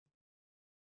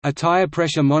A tire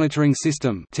pressure monitoring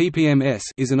system (TPMS)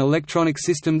 is an electronic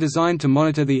system designed to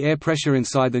monitor the air pressure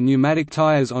inside the pneumatic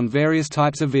tires on various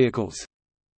types of vehicles.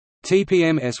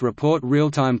 TPMS report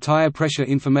real-time tire pressure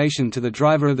information to the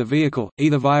driver of the vehicle,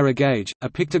 either via a gauge, a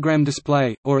pictogram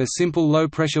display, or a simple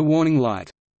low-pressure warning light.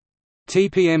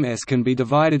 TPMS can be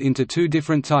divided into two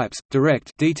different types,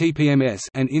 direct (DTPMS)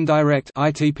 and indirect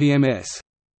 (ITPMS).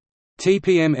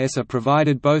 TPMS are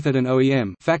provided both at an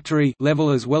OEM factory level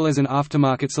as well as an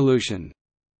aftermarket solution.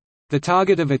 The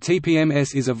target of a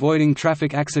TPMS is avoiding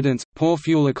traffic accidents, poor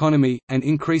fuel economy, and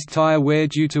increased tire wear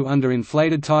due to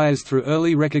underinflated tires through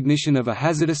early recognition of a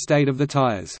hazardous state of the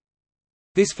tires.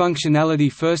 This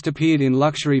functionality first appeared in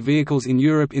luxury vehicles in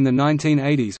Europe in the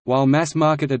 1980s, while mass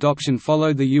market adoption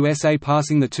followed the USA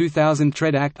passing the 2000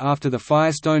 Tread Act after the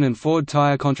Firestone and Ford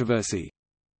tire controversy.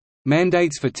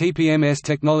 Mandates for TPMS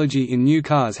technology in new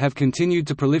cars have continued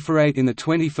to proliferate in the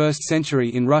 21st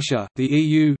century in Russia, the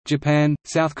EU, Japan,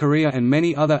 South Korea and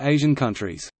many other Asian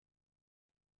countries.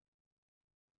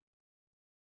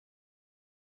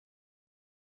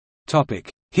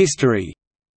 History.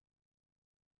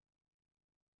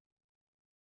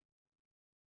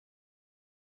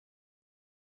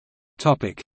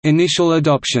 Initial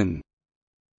adoption.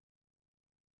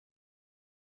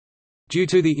 Due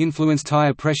to the influence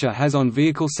tire pressure has on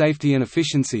vehicle safety and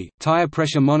efficiency, tire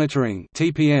pressure monitoring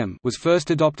 (TPM) was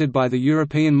first adopted by the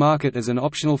European market as an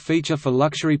optional feature for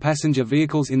luxury passenger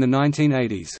vehicles in the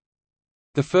 1980s.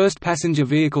 The first passenger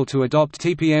vehicle to adopt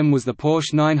TPM was the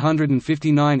Porsche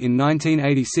 959 in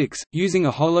 1986, using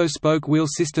a hollow spoke wheel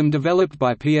system developed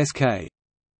by PSK.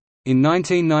 In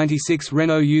 1996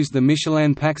 Renault used the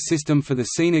Michelin Pax system for the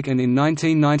Scenic, and in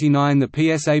 1999 the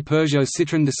PSA Peugeot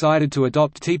Citroën decided to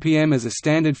adopt TPM as a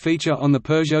standard feature on the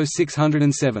Peugeot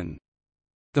 607.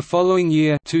 The following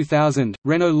year 2000,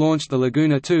 Renault launched the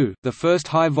Laguna 2, the first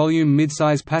high-volume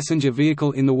midsize passenger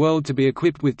vehicle in the world to be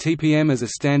equipped with TPM as a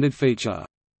standard feature.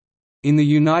 In the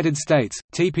United States,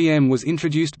 TPM was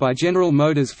introduced by General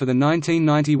Motors for the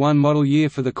 1991 model year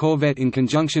for the Corvette in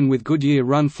conjunction with Goodyear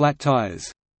run-flat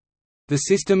tires. The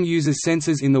system uses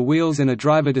sensors in the wheels and a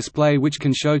driver display which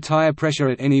can show tire pressure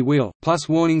at any wheel, plus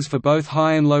warnings for both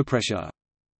high and low pressure.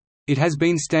 It has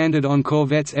been standard on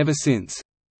Corvettes ever since.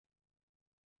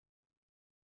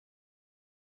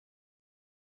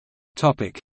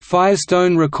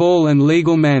 Firestone recall and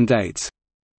legal mandates.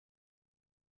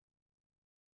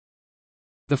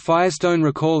 The Firestone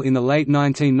recall in the late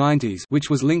 1990s, which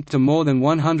was linked to more than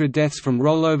 100 deaths from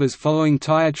rollovers following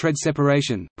tire tread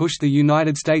separation, pushed the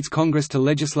United States Congress to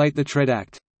legislate the Tread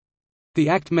Act. The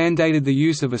act mandated the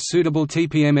use of a suitable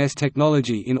TPMS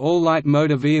technology in all light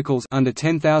motor vehicles under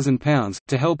 10,000 pounds,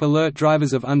 to help alert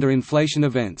drivers of underinflation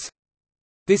events.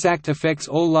 This act affects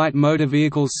all light motor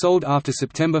vehicles sold after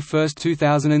September 1,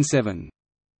 2007.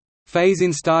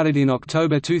 Phase-in started in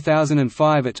October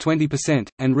 2005 at 20%,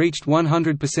 and reached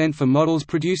 100% for models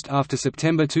produced after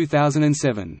September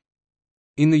 2007.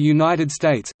 In the United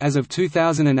States, as of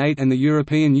 2008 and the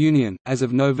European Union, as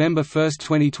of November 1,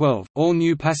 2012, all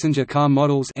new passenger car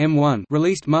models M1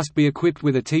 released must be equipped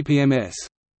with a TPMS.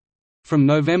 From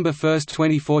November 1,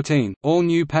 2014, all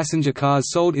new passenger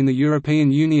cars sold in the European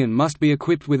Union must be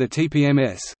equipped with a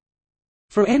TPMS.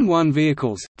 For N1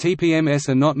 vehicles, TPMS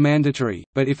are not mandatory,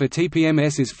 but if a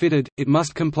TPMS is fitted, it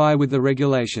must comply with the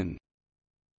regulation.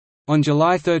 On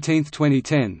July 13,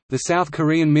 2010, the South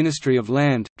Korean Ministry of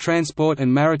Land, Transport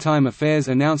and Maritime Affairs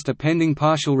announced a pending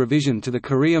partial revision to the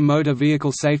Korea Motor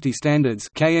Vehicle Safety Standards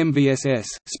 (KMVSS),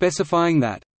 specifying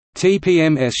that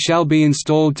TPMS shall be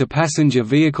installed to passenger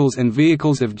vehicles and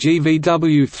vehicles of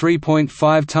GVW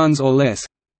 3.5 tons or less,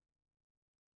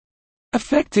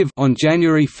 effective on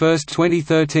January 1,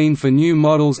 2013 for new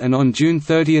models and on June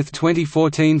 30,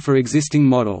 2014 for existing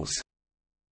models.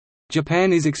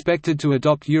 Japan is expected to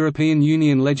adopt European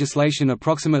Union legislation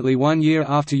approximately 1 year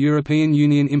after European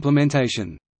Union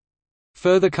implementation.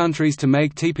 Further countries to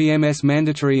make TPMS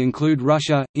mandatory include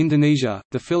Russia, Indonesia,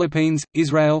 the Philippines,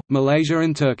 Israel, Malaysia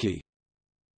and Turkey.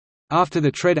 After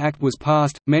the Tread Act was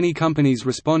passed, many companies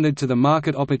responded to the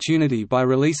market opportunity by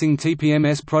releasing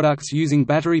TPMS products using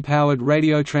battery-powered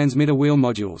radio transmitter wheel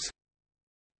modules.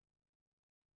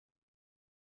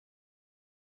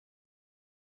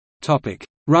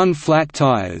 Run-flat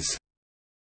tires.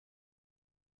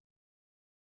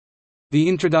 The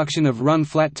introduction of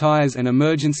run-flat tires and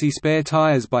emergency spare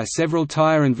tires by several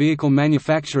tire and vehicle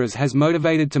manufacturers has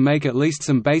motivated to make at least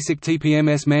some basic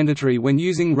TPMS mandatory when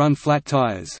using run-flat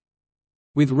tires.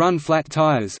 With run-flat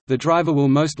tires, the driver will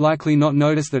most likely not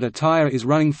notice that a tire is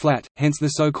running flat, hence the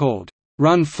so-called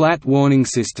run-flat warning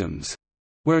systems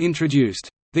were introduced.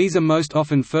 These are most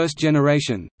often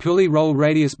first-generation, purely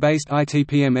roll-radius-based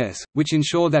ITPMS, which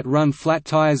ensure that run-flat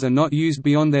tires are not used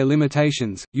beyond their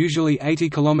limitations, usually 80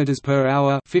 km per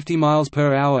hour, 50 miles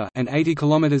per hour, and 80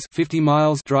 km 50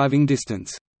 miles driving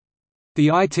distance. The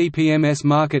ITPMS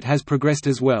market has progressed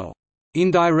as well.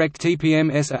 Indirect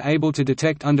TPMS are able to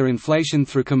detect underinflation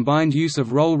through combined use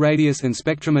of roll radius and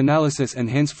spectrum analysis, and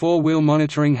hence four-wheel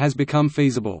monitoring has become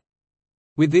feasible.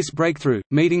 With this breakthrough,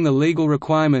 meeting the legal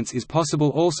requirements is possible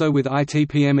also with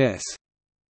ITPMS.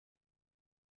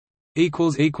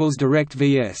 Direct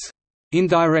vs.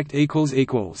 Indirect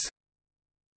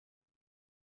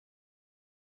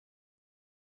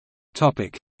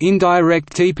Topic: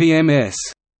 Indirect TPMS.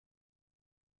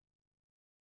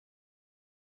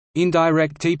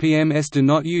 Indirect TPMS do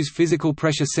not use physical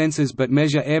pressure sensors but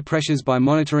measure air pressures by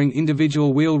monitoring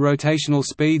individual wheel rotational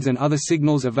speeds and other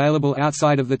signals available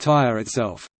outside of the tire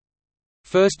itself.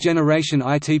 First-generation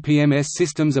ITPMS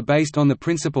systems are based on the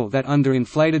principle that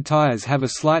underinflated tires have a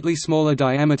slightly smaller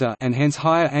diameter and hence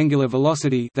higher angular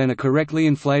velocity than a correctly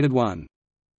inflated one.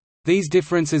 These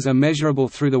differences are measurable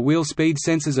through the wheel speed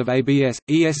sensors of ABS,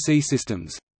 ESC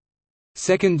systems.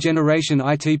 Second-generation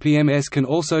ITPMS can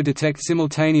also detect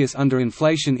simultaneous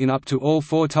underinflation in up to all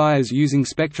four tires using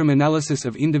spectrum analysis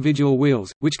of individual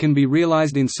wheels, which can be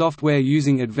realized in software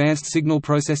using advanced signal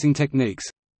processing techniques.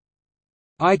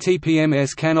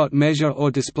 ITPMS cannot measure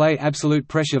or display absolute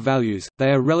pressure values, they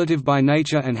are relative by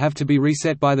nature and have to be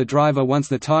reset by the driver once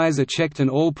the tires are checked and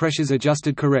all pressures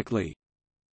adjusted correctly.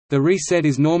 The reset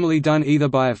is normally done either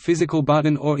by a physical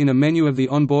button or in a menu of the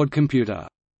onboard computer.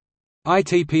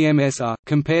 ITPMS are,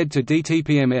 compared to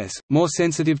DTPMS, more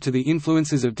sensitive to the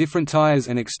influences of different tires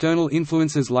and external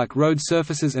influences like road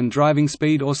surfaces and driving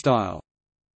speed or style.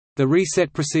 The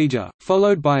reset procedure,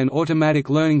 followed by an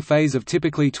automatic learning phase of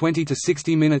typically 20 to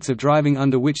 60 minutes of driving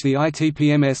under which the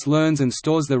ITPMS learns and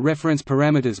stores the reference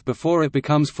parameters before it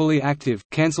becomes fully active,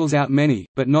 cancels out many,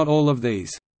 but not all of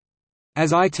these.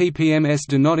 As ITPMS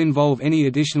do not involve any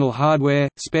additional hardware,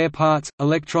 spare parts,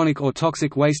 electronic or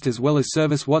toxic waste as well as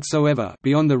service whatsoever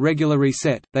beyond the regular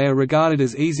reset, they are regarded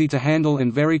as easy to handle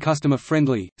and very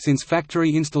customer-friendly. Since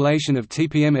factory installation of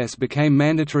TPMS became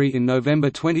mandatory in November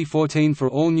 2014 for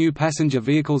all new passenger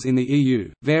vehicles in the EU,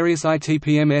 various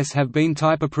ITPMS have been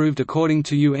type-approved according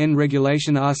to UN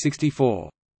Regulation R64.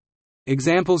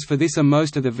 Examples for this are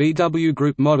most of the VW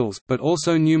Group models, but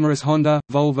also numerous Honda,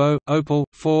 Volvo, Opel,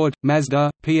 Ford,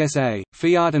 Mazda, PSA,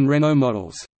 Fiat and Renault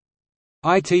models.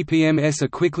 ITPMS are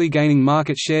quickly gaining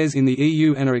market shares in the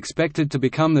EU and are expected to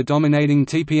become the dominating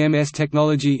TPMS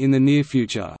technology in the near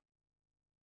future.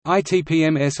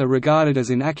 ITPMS are regarded as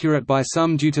inaccurate by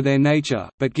some due to their nature,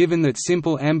 but given that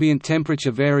simple ambient temperature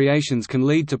variations can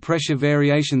lead to pressure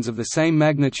variations of the same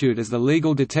magnitude as the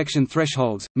legal detection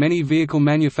thresholds, many vehicle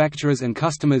manufacturers and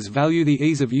customers value the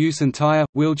ease of use and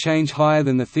tire-wheel change higher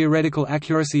than the theoretical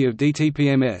accuracy of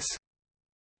DTPMS.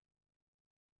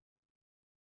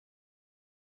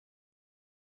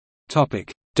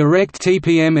 Direct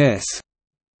TPMS.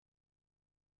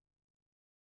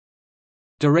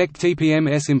 Direct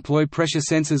TPMS employ pressure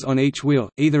sensors on each wheel,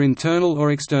 either internal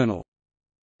or external.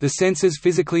 The sensors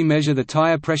physically measure the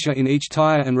tire pressure in each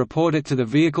tire and report it to the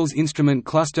vehicle's instrument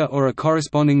cluster or a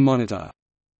corresponding monitor.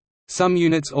 Some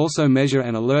units also measure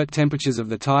and alert temperatures of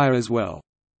the tire as well.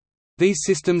 These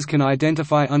systems can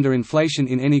identify underinflation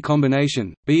in any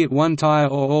combination, be it one tire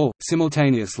or all,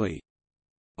 simultaneously.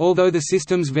 Although the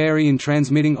systems vary in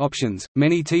transmitting options,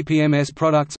 many TPMS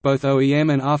products both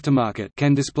OEM and aftermarket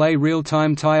can display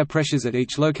real-time tire pressures at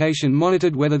each location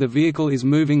monitored whether the vehicle is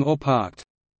moving or parked.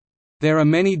 There are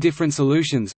many different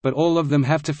solutions, but all of them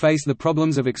have to face the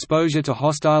problems of exposure to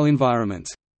hostile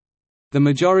environments. The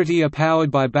majority are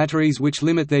powered by batteries which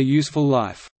limit their useful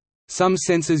life. Some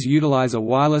sensors utilize a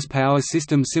wireless power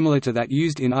system similar to that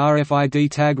used in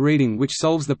RFID tag reading, which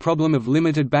solves the problem of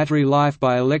limited battery life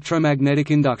by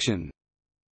electromagnetic induction.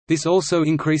 This also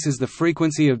increases the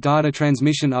frequency of data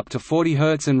transmission up to 40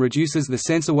 Hz and reduces the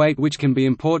sensor weight, which can be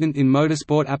important in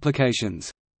motorsport applications.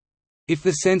 If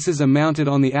the sensors are mounted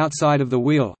on the outside of the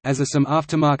wheel, as are some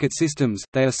aftermarket systems,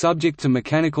 they are subject to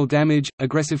mechanical damage,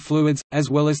 aggressive fluids, as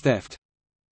well as theft.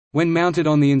 When mounted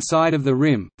on the inside of the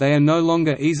rim, they are no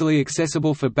longer easily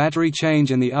accessible for battery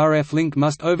change, and the RF link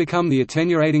must overcome the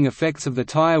attenuating effects of the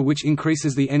tire, which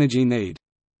increases the energy need.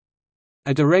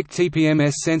 A direct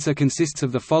TPMS sensor consists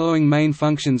of the following main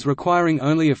functions requiring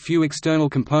only a few external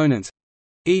components,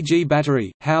 e.g.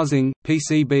 battery, housing,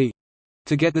 PCB,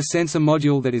 to get the sensor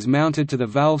module that is mounted to the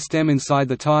valve stem inside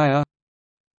the tire,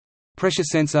 pressure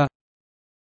sensor,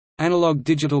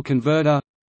 analog-digital converter,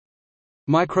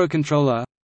 microcontroller,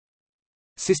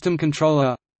 system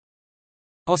controller,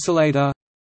 oscillator,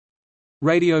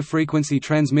 radio frequency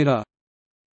transmitter,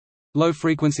 low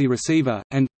frequency receiver,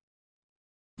 and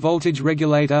voltage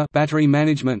regulator. Battery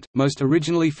management. Most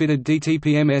originally fitted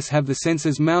DTPMS have the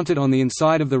sensors mounted on the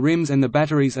inside of the rims and the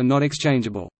batteries are not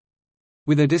exchangeable.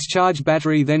 With a discharged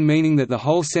battery then meaning that the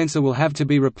whole sensor will have to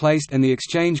be replaced and the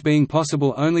exchange being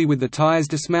possible only with the tires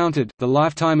dismounted, the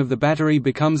lifetime of the battery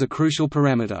becomes a crucial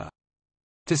parameter.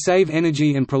 To save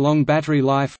energy and prolong battery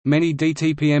life, many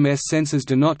DTPMS sensors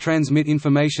do not transmit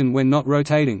information when not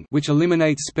rotating, which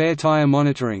eliminates spare tire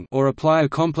monitoring, or apply a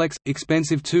complex,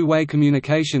 expensive two-way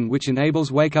communication which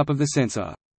enables wake-up of the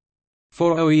sensor.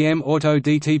 For OEM auto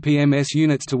DTPMS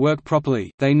units to work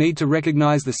properly, they need to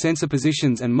recognize the sensor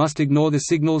positions and must ignore the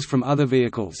signals from other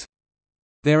vehicles.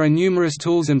 There are numerous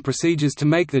tools and procedures to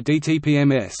make the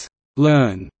DTPMS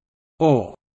learn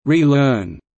or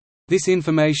relearn this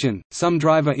information, some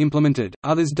driver-implemented,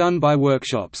 others done by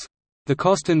workshops. The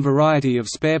cost and variety of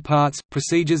spare parts,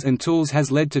 procedures and tools has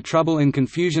led to trouble and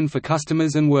confusion for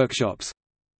customers and workshops.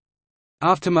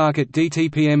 Aftermarket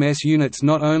DTPMS units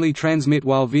not only transmit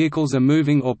while vehicles are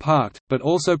moving or parked, but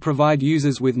also provide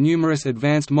users with numerous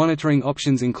advanced monitoring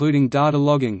options including data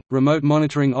logging, remote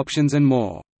monitoring options and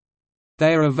more.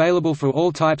 They are available for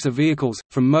all types of vehicles,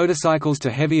 from motorcycles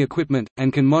to heavy equipment,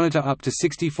 and can monitor up to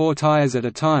 64 tires at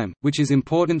a time, which is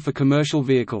important for commercial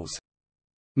vehicles.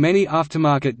 Many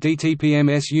aftermarket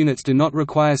DTPMS units do not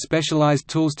require specialized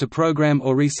tools to program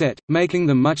or reset, making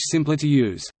them much simpler to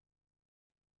use.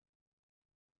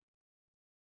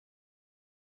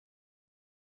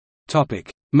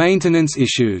 Maintenance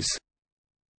issues.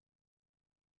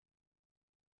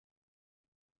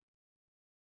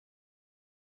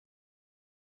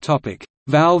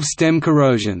 Valve stem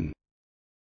corrosion.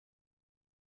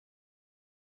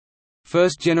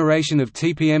 First generation of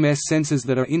TPMS sensors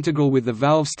that are integral with the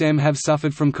valve stem have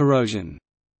suffered from corrosion.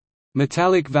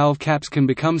 Metallic valve caps can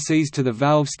become seized to the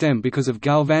valve stem because of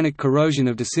galvanic corrosion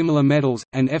of dissimilar metals,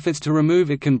 and efforts to remove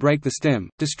it can break the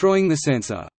stem, destroying the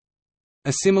sensor.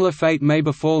 A similar fate may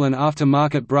befall an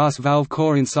aftermarket brass valve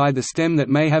core inside the stem that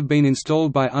may have been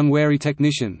installed by unwary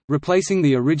technician, replacing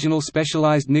the original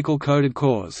specialized nickel-coated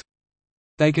cores.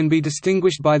 They can be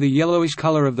distinguished by the yellowish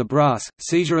color of the brass.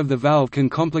 Seizure of the valve can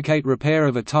complicate repair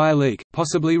of a tire leak,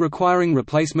 possibly requiring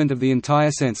replacement of the entire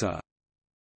sensor.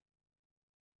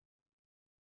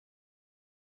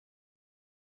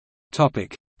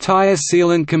 Topic: Tire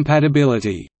sealant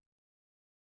compatibility.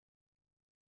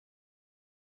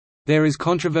 There is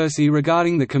controversy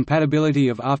regarding the compatibility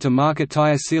of aftermarket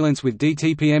tire sealants with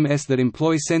DTPMS that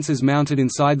employ sensors mounted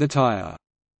inside the tire.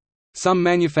 Some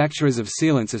manufacturers of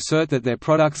sealants assert that their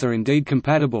products are indeed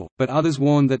compatible, but others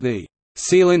warn that the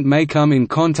sealant may come in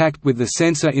contact with the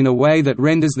sensor in a way that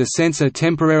renders the sensor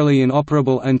temporarily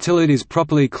inoperable until it is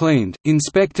properly cleaned,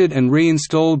 inspected and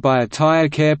reinstalled by a tire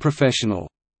care professional.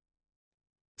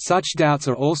 Such doubts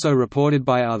are also reported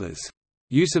by others.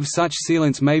 Use of such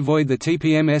sealants may void the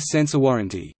TPMS sensor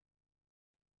warranty.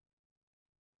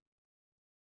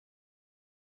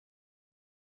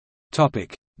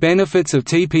 Benefits of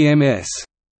TPMS.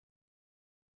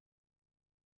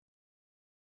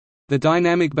 The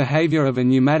dynamic behavior of a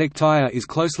pneumatic tire is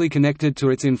closely connected to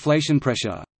its inflation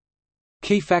pressure.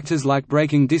 Key factors like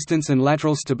braking distance and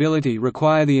lateral stability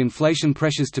require the inflation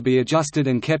pressures to be adjusted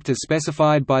and kept as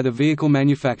specified by the vehicle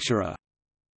manufacturer.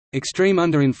 Extreme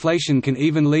underinflation can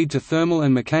even lead to thermal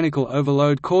and mechanical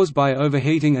overload caused by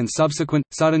overheating and subsequent,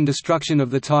 sudden destruction of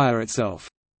the tire itself.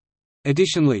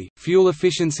 Additionally, fuel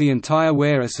efficiency and tire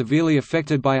wear are severely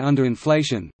affected by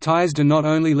underinflation. Tires do not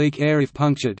only leak air if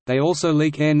punctured, they also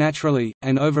leak air naturally,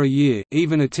 and over a year,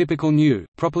 even a typical new,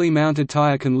 properly mounted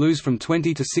tire can lose from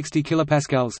 20 to 60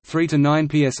 kilopascals, 3 to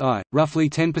 9 psi, roughly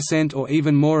 10% or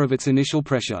even more of its initial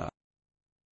pressure.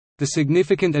 The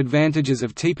significant advantages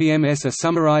of TPMS are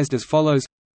summarized as follows.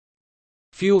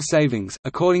 Fuel savings.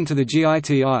 According to the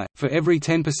GITI, for every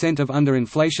 10% of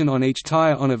underinflation on each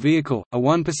tire on a vehicle, a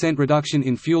 1% reduction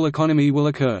in fuel economy will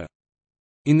occur.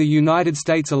 In the United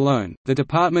States alone, the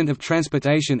Department of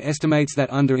Transportation estimates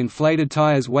that underinflated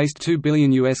tires waste 2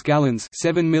 billion US gallons,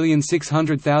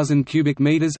 7,600,000 cubic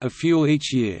meters of fuel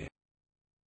each year.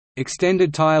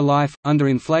 Extended tire life.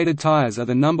 Underinflated tires are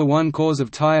the number one cause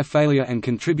of tire failure and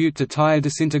contribute to tire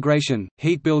disintegration,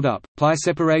 heat buildup, ply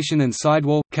separation and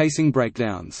sidewall, casing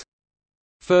breakdowns.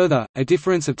 Further, a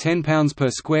difference of 10 pounds per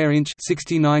square inch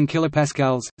 69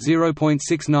 kilopascals,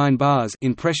 0.69 bars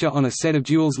in pressure on a set of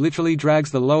duals literally drags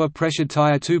the lower pressured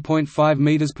tire 2.5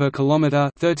 meters per kilometer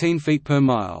 13 feet per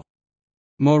mile.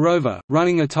 Moreover,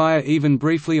 running a tire even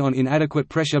briefly on inadequate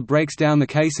pressure breaks down the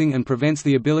casing and prevents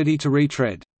the ability to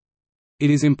retread. It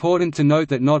is important to note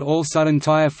that not all sudden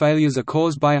tire failures are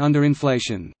caused by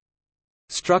underinflation.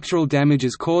 Structural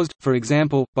damages caused, for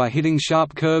example, by hitting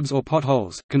sharp curbs or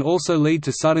potholes, can also lead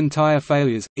to sudden tire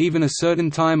failures, even a certain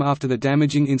time after the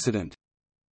damaging incident.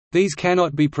 These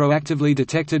cannot be proactively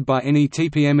detected by any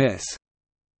TPMS.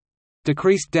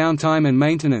 Decreased downtime and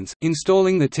maintenance.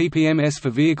 Installing the TPMS for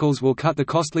vehicles will cut the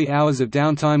costly hours of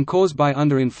downtime caused by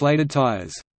underinflated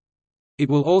tires. It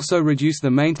will also reduce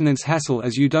the maintenance hassle,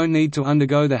 as you don't need to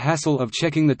undergo the hassle of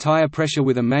checking the tire pressure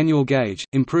with a manual gauge.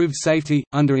 Improved safety.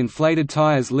 Underinflated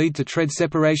tires lead to tread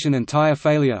separation and tire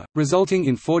failure, resulting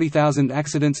in 40,000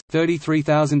 accidents,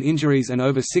 33,000 injuries and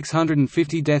over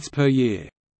 650 deaths per year.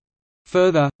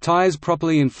 Further, tires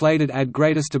properly inflated add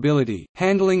greater stability,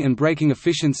 handling and braking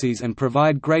efficiencies and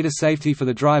provide greater safety for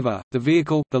the driver, the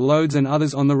vehicle, the loads and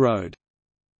others on the road.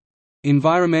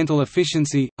 Environmental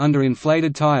efficiency.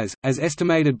 Underinflated tires, as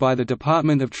estimated by the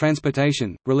Department of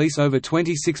Transportation, release over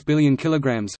 26 billion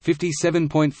kilograms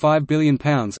 (57.5 billion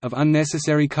pounds) of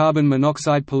unnecessary carbon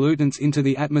monoxide pollutants into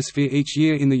the atmosphere each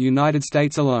year in the United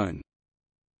States alone.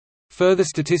 Further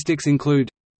statistics include: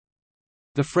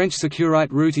 the French Sécurité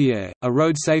Routière, a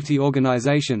road safety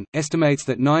organization, estimates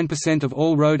that 9% of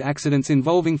all road accidents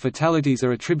involving fatalities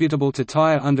are attributable to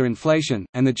tire underinflation,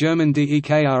 and the German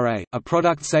DEKRA, a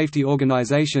product safety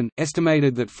organization,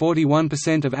 estimated that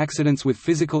 41% of accidents with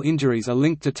physical injuries are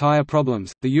linked to tire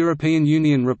problems. The European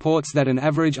Union reports that an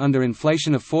average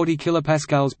underinflation of 40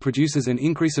 kilopascals produces an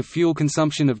increase of fuel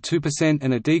consumption of 2%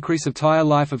 and a decrease of tire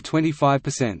life of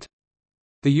 25%.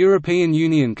 The European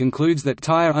Union concludes that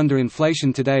tire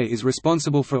underinflation today is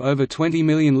responsible for over 20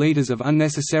 million litres of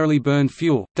unnecessarily burned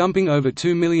fuel, dumping over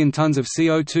 2 million tonnes of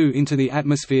CO2 into the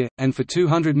atmosphere, and for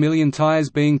 200 million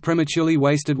tires being prematurely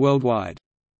wasted worldwide.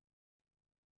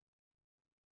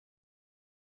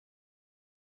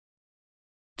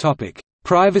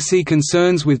 Privacy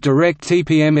concerns with Direct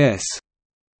TPMS.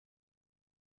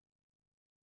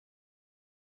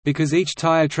 Because each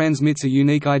tire transmits a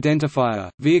unique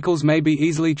identifier, vehicles may be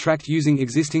easily tracked using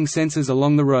existing sensors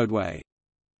along the roadway.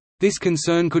 This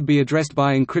concern could be addressed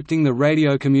by encrypting the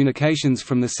radio communications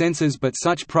from the sensors, but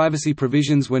such privacy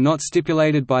provisions were not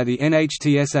stipulated by the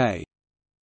NHTSA.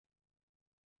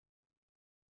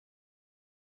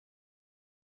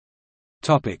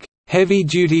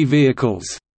 Heavy-duty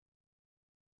vehicles.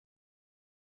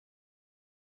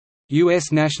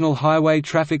 U.S. National Highway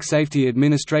Traffic Safety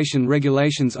Administration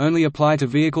regulations only apply to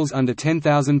vehicles under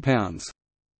 10,000 pounds.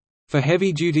 For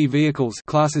heavy-duty vehicles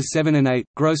classes 7 and 8,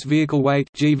 gross vehicle weight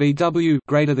 (GVW)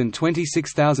 greater than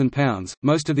 26,000 pounds,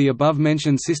 most of the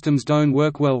above-mentioned systems don't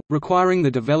work well, requiring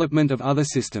the development of other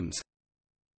systems.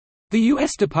 The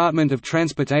U.S. Department of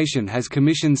Transportation has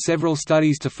commissioned several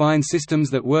studies to find systems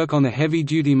that work on the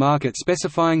heavy-duty market,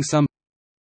 specifying some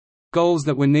goals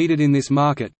that were needed in this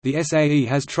market. The SAE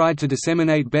has tried to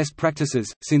disseminate best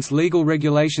practices, since legal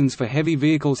regulations for heavy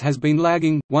vehicles has been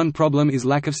lagging. One problem is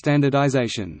lack of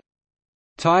standardization.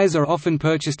 Tires are often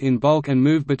purchased in bulk and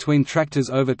moved between tractors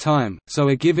over time, so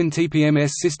a given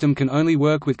TPMS system can only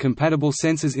work with compatible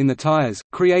sensors in the tires,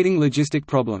 creating logistic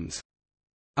problems.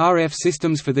 RF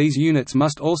systems for these units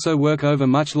must also work over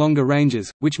much longer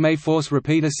ranges, which may force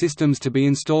repeater systems to be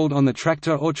installed on the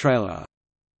tractor or trailer.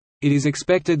 It is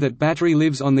expected that battery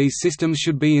lives on these systems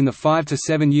should be in the 5 to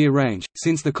 7 year range,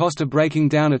 since the cost of breaking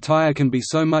down a tire can be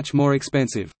so much more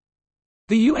expensive.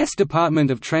 The U.S.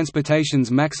 Department of Transportation's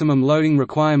maximum loading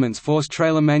requirements force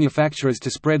trailer manufacturers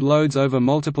to spread loads over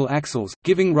multiple axles,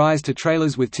 giving rise to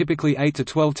trailers with typically 8 to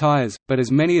 12 tires, but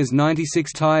as many as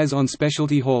 96 tires on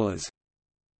specialty haulers.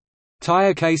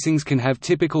 Tire casings can have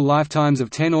typical lifetimes of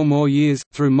 10 or more years,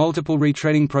 through multiple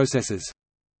retreading processes.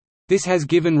 This has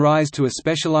given rise to a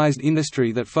specialized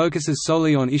industry that focuses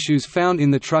solely on issues found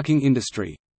in the trucking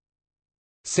industry.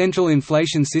 Central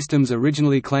inflation systems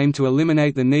originally claimed to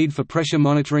eliminate the need for pressure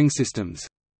monitoring systems.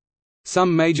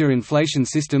 Some major inflation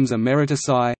systems are Merita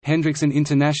Psi, Hendrickson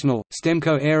International,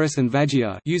 Stemco Aeris and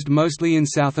Vagia, used mostly in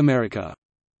South America.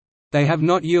 They have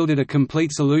not yielded a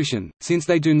complete solution, since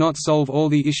they do not solve all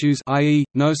the issues, i.e.,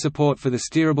 no support for the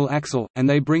steerable axle, and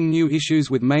they bring new issues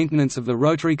with maintenance of the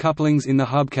rotary couplings in the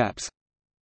hubcaps.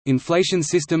 Inflation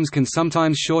systems can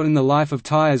sometimes shorten the life of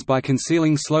tires by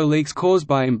concealing slow leaks caused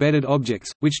by embedded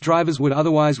objects, which drivers would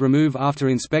otherwise remove after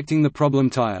inspecting the problem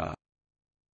tire.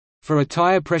 For a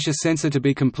tire pressure sensor to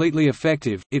be completely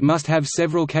effective, it must have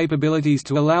several capabilities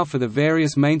to allow for the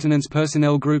various maintenance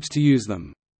personnel groups to use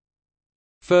them.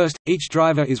 First, each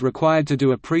driver is required to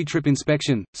do a pre-trip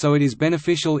inspection, so it is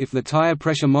beneficial if the tire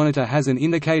pressure monitor has an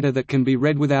indicator that can be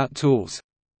read without tools.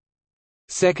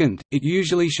 Second, it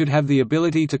usually should have the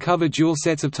ability to cover dual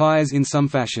sets of tires in some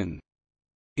fashion.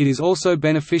 It is also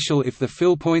beneficial if the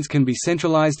fill points can be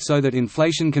centralized so that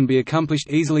inflation can be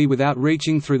accomplished easily without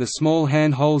reaching through the small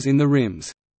hand holes in the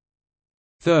rims.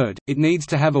 Third, it needs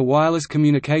to have a wireless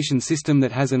communication system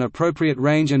that has an appropriate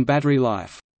range and battery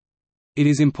life. It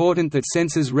is important that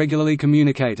sensors regularly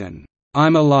communicate an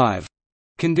 "I'm alive"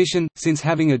 condition, since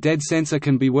having a dead sensor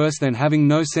can be worse than having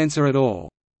no sensor at all.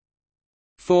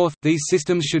 Fourth, these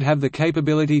systems should have the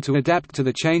capability to adapt to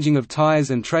the changing of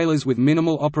tires and trailers with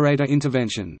minimal operator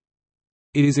intervention.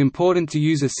 It is important to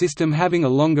use a system having a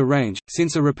longer range,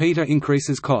 since a repeater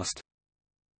increases cost.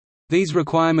 These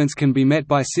requirements can be met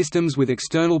by systems with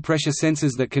external pressure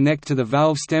sensors that connect to the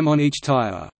valve stem on each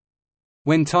tire.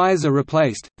 When tires are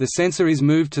replaced, the sensor is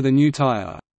moved to the new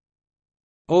tire.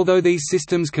 Although these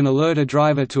systems can alert a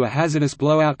driver to a hazardous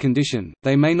blowout condition,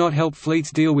 they may not help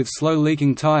fleets deal with slow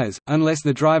leaking tires, unless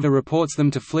the driver reports them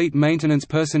to fleet maintenance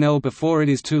personnel before it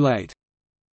is too late.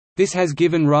 This has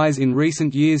given rise in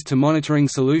recent years to monitoring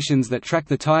solutions that track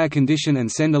the tire condition and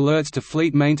send alerts to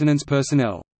fleet maintenance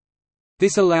personnel.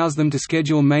 This allows them to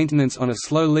schedule maintenance on a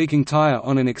slow-leaking tire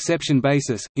on an exception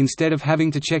basis, instead of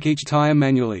having to check each tire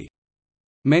manually.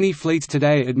 Many fleets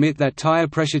today admit that tire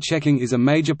pressure checking is a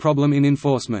major problem in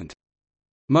enforcement.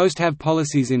 Most have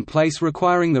policies in place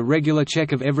requiring the regular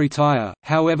check of every tire,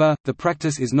 however, the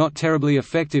practice is not terribly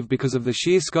effective because of the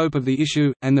sheer scope of the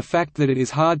issue, and the fact that it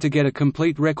is hard to get a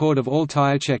complete record of all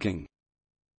tire checking.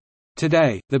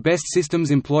 Today, the best systems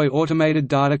employ automated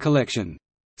data collection.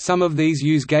 Some of these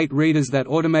use gate readers that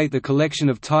automate the collection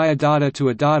of tire data to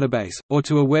a database, or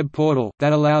to a web portal,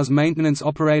 that allows maintenance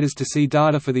operators to see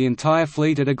data for the entire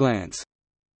fleet at a glance.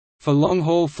 For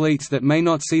long-haul fleets that may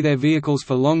not see their vehicles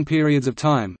for long periods of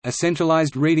time, a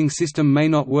centralized reading system may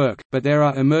not work, but there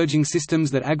are emerging systems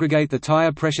that aggregate the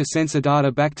tire pressure sensor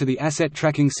data back to the asset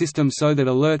tracking system so that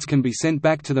alerts can be sent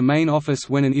back to the main office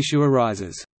when an issue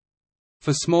arises.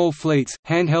 For small fleets,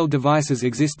 handheld devices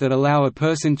exist that allow a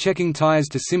person checking tires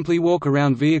to simply walk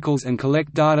around vehicles and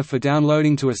collect data for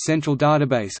downloading to a central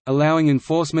database, allowing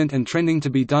enforcement and trending to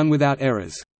be done without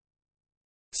errors.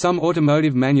 Some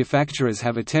automotive manufacturers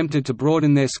have attempted to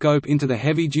broaden their scope into the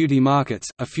heavy-duty markets.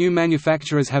 A few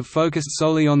manufacturers have focused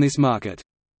solely on this market.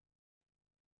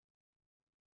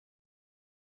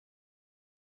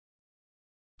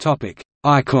 Topic: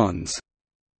 Icons.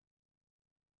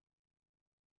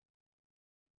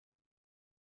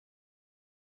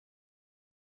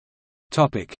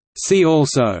 See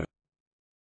also: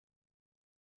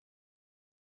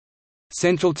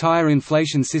 Central tire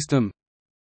inflation system,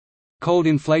 Cold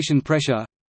inflation pressure,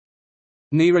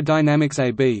 Aerodynamics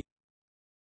AB,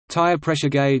 Tire pressure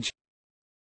gauge,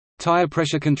 Tire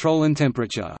pressure control and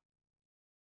temperature.